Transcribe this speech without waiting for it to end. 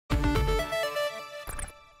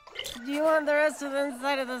Do you want the rest of the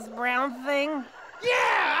inside of this brown thing? Yeah,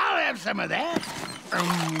 I'll have some of that.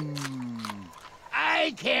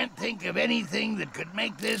 I can't think of anything that could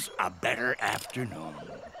make this a better afternoon.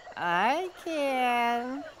 I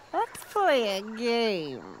can. Let's play a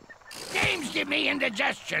game. Games give me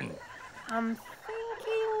indigestion. I'm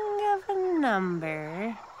thinking of a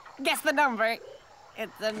number. Guess the number.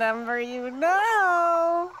 It's a number you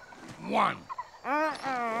know. 1,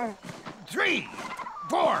 3,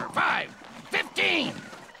 4, 5, 15.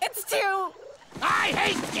 It's 2. I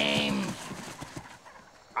hate games.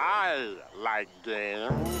 I like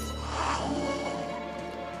games.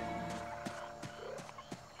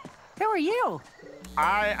 Who are you?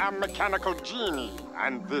 I am Mechanical Genie,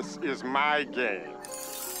 and this is my game.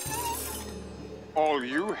 All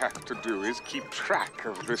you have to do is keep track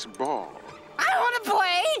of this ball. I want to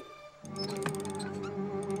play!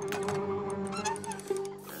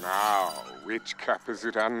 Now, which cup is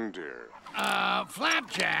it under?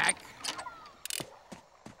 Flapjack,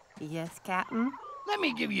 Yes, Captain? let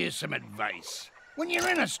me give you some advice. When you're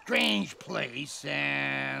in a strange place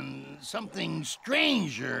and something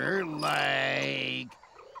stranger, like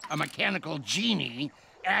a mechanical genie,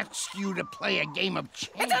 asks you to play a game of chess...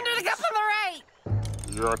 It's under the cup on the right!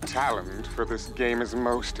 Your talent for this game is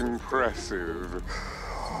most impressive.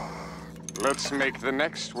 Let's make the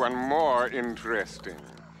next one more interesting.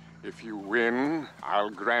 If you win, I'll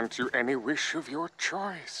grant you any wish of your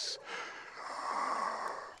choice.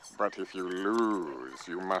 But if you lose,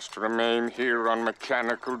 you must remain here on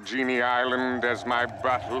Mechanical Genie Island as my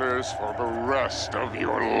butlers for the rest of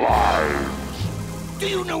your lives. Do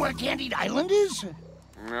you know where Candied Island is?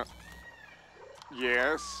 No.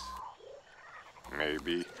 Yes.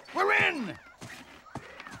 Maybe. We're in!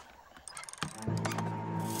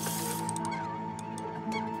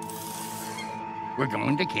 We're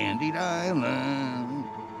going to Candied Island.